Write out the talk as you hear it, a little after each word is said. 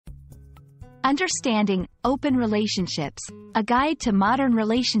Understanding Open Relationships, a guide to modern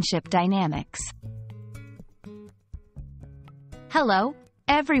relationship dynamics. Hello,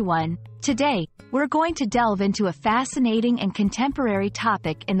 everyone. Today, we're going to delve into a fascinating and contemporary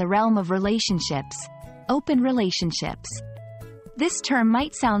topic in the realm of relationships: open relationships. This term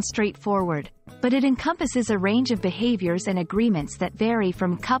might sound straightforward, but it encompasses a range of behaviors and agreements that vary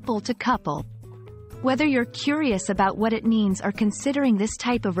from couple to couple. Whether you're curious about what it means or considering this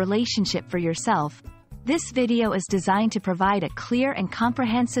type of relationship for yourself, this video is designed to provide a clear and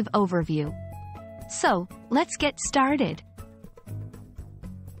comprehensive overview. So, let's get started.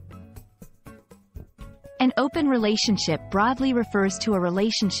 An open relationship broadly refers to a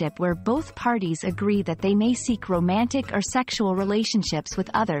relationship where both parties agree that they may seek romantic or sexual relationships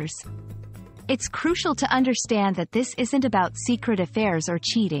with others. It's crucial to understand that this isn't about secret affairs or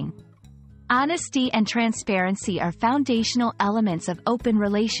cheating. Honesty and transparency are foundational elements of open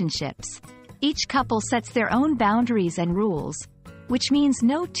relationships. Each couple sets their own boundaries and rules, which means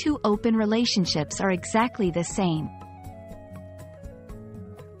no two open relationships are exactly the same.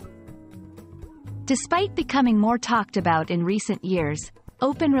 Despite becoming more talked about in recent years,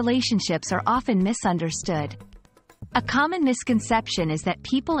 open relationships are often misunderstood. A common misconception is that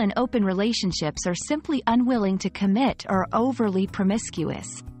people in open relationships are simply unwilling to commit or overly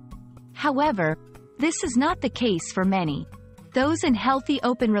promiscuous. However, this is not the case for many. Those in healthy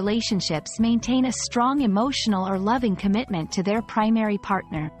open relationships maintain a strong emotional or loving commitment to their primary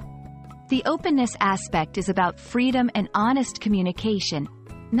partner. The openness aspect is about freedom and honest communication,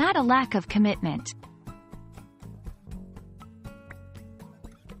 not a lack of commitment.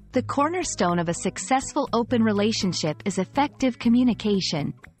 The cornerstone of a successful open relationship is effective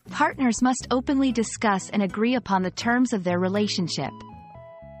communication. Partners must openly discuss and agree upon the terms of their relationship.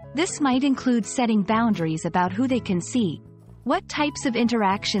 This might include setting boundaries about who they can see, what types of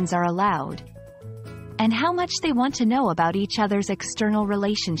interactions are allowed, and how much they want to know about each other's external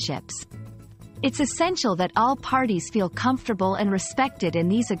relationships. It's essential that all parties feel comfortable and respected in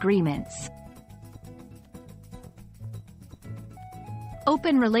these agreements.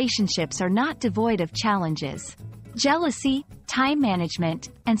 Open relationships are not devoid of challenges. Jealousy, time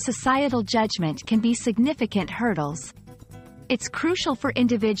management, and societal judgment can be significant hurdles. It's crucial for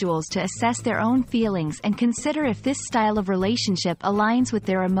individuals to assess their own feelings and consider if this style of relationship aligns with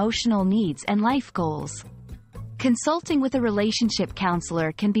their emotional needs and life goals. Consulting with a relationship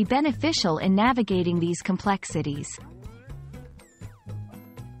counselor can be beneficial in navigating these complexities.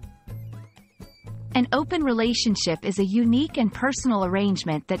 An open relationship is a unique and personal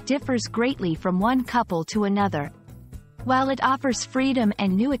arrangement that differs greatly from one couple to another. While it offers freedom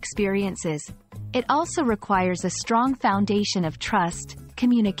and new experiences, it also requires a strong foundation of trust,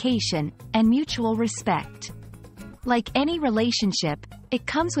 communication, and mutual respect. Like any relationship, it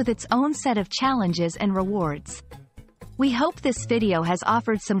comes with its own set of challenges and rewards. We hope this video has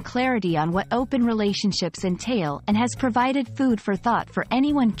offered some clarity on what open relationships entail and has provided food for thought for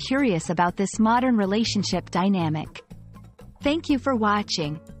anyone curious about this modern relationship dynamic. Thank you for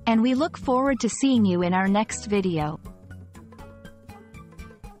watching, and we look forward to seeing you in our next video.